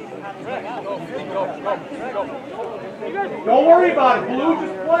 Don't worry about it, Blue.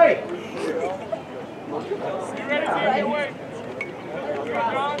 Just play.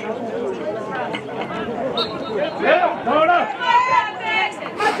 Yeah, going up. Come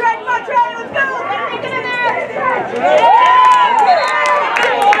on, Trey, let's go. Get in there.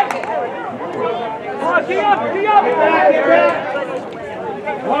 Come on, tee up!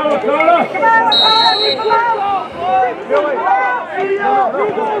 Come on, Lakota.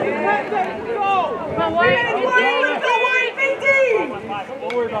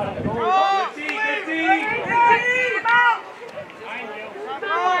 Don't worry about it.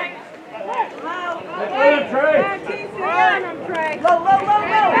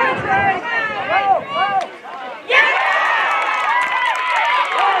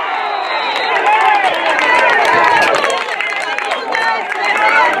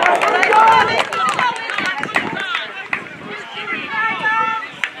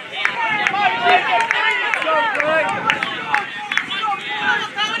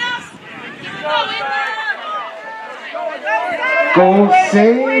 Goal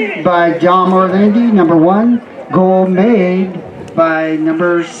saved by John Orlandi, number 1. Goal made by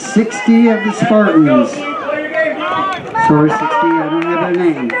number 60 of the Spartans. Sorry, 60, I don't have their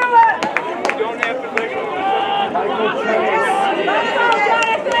name.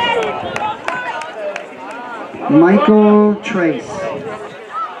 Michael Trace.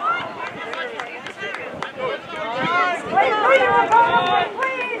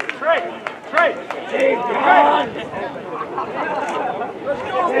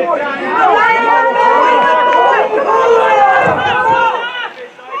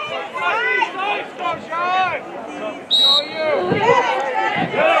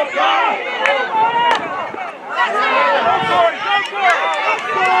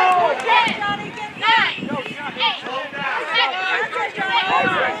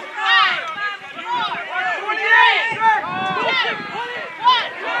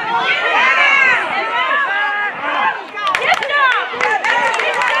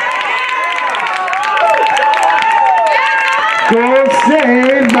 Goal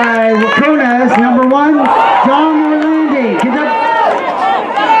saved by Wacona's number 1, John Orlandi. Good job.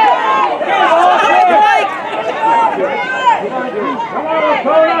 Come on,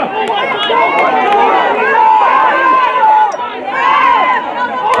 Wacona!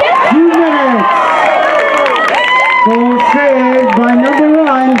 2 minutes. Goal saved by number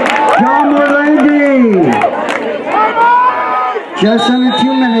 1, John Orlandi. Just under 2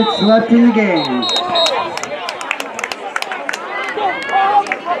 minutes left in the game.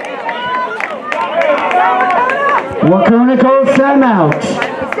 Wacona calls timeout.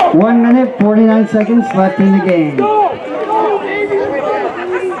 1 minute, 49 seconds left in the game.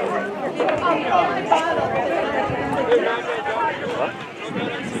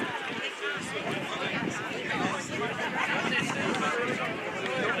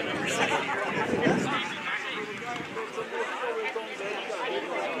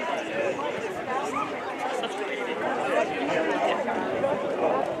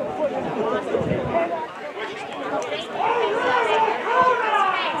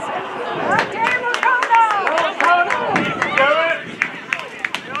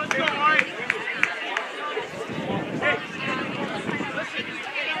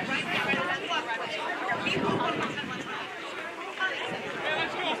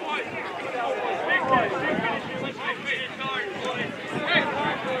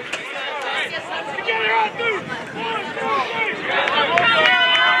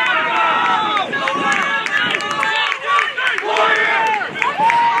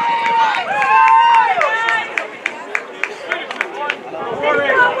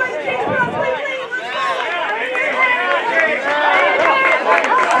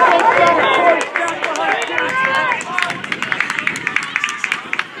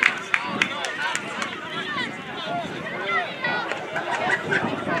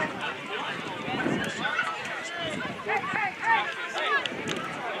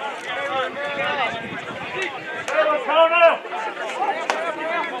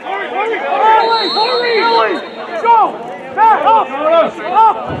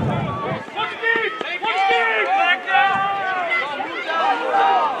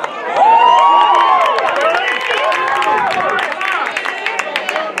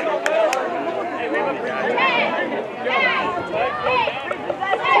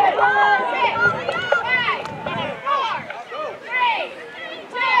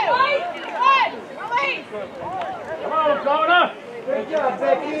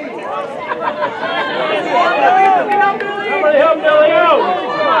 Somebody help Billy out!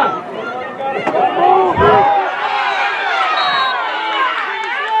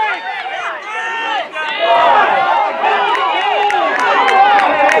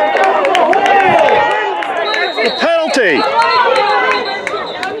 Penalty!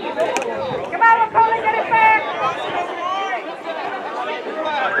 Come on, Wacona, get it back!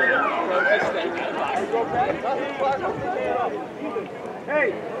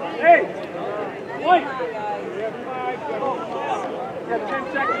 Hey! Mike! You have 10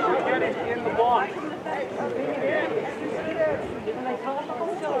 seconds to get it in the box.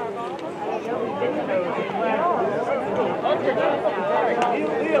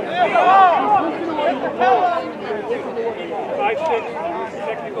 Five, 6,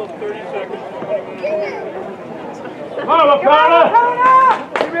 technical, 30 seconds. Come on, Wacona!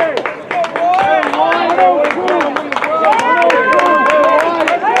 Hey, line, let's go!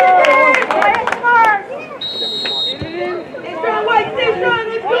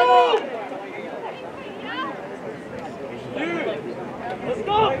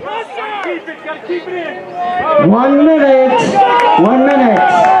 Keep it, gotta keep it in! 1 minute! 1 minute!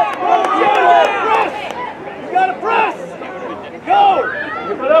 You gotta press! Go!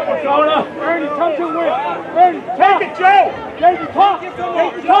 Give it up, Wacona! Ernie, come to win! Ernie, take it, Joe! Take the top! Take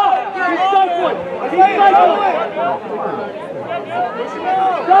the top! Keep cycling! Keep cycling!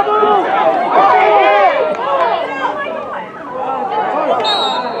 Double!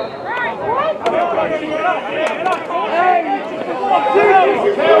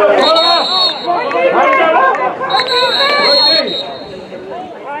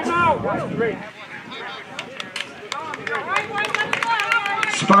 Time out!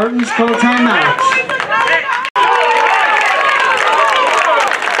 Spartans call timeouts.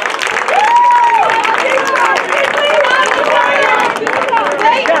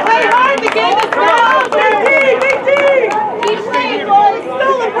 Play hard, the game is now! Big team! Keep playing, boys!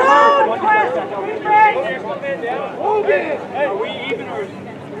 Still the road! Move it! Hey, are we even or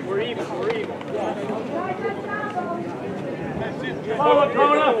we're even? We're even. Follow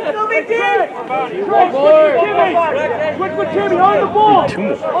Kona! No big deal! Switch with Jimmy on the ball!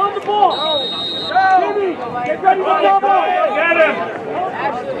 On the ball! Jimmy, get ready to double! Get him!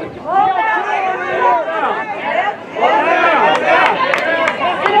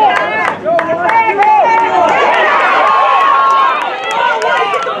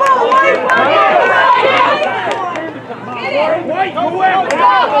 White, go away!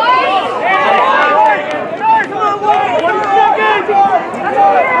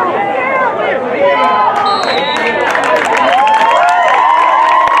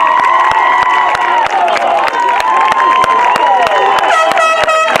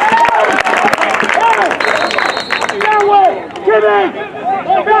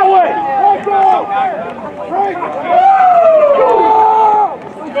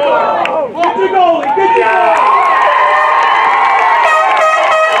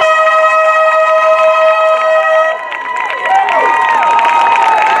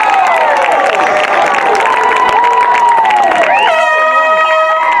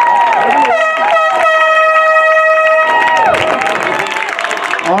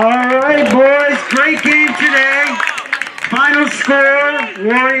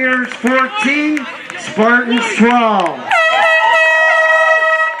 Warriors 14, Spartans 12.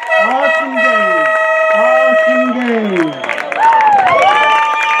 Awesome game. Awesome game.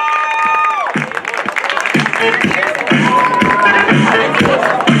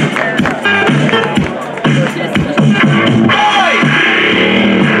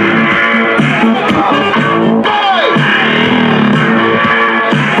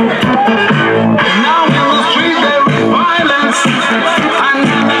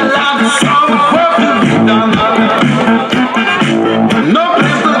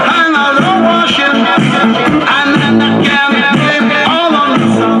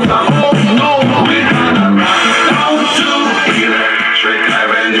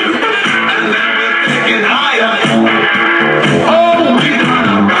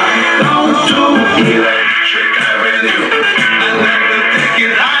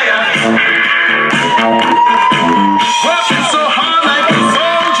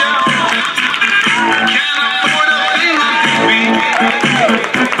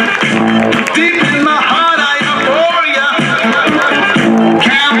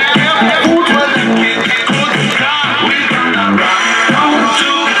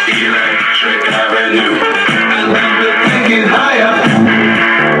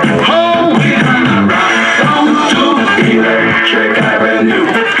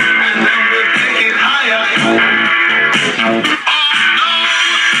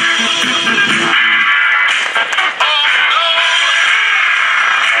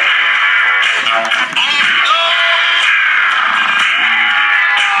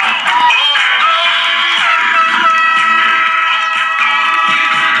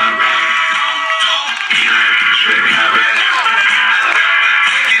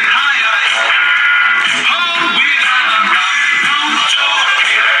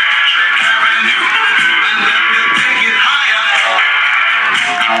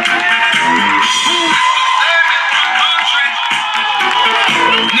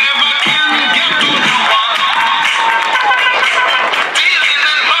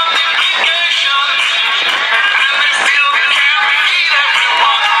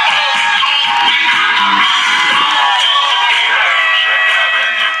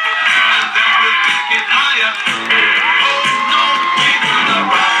 Higher.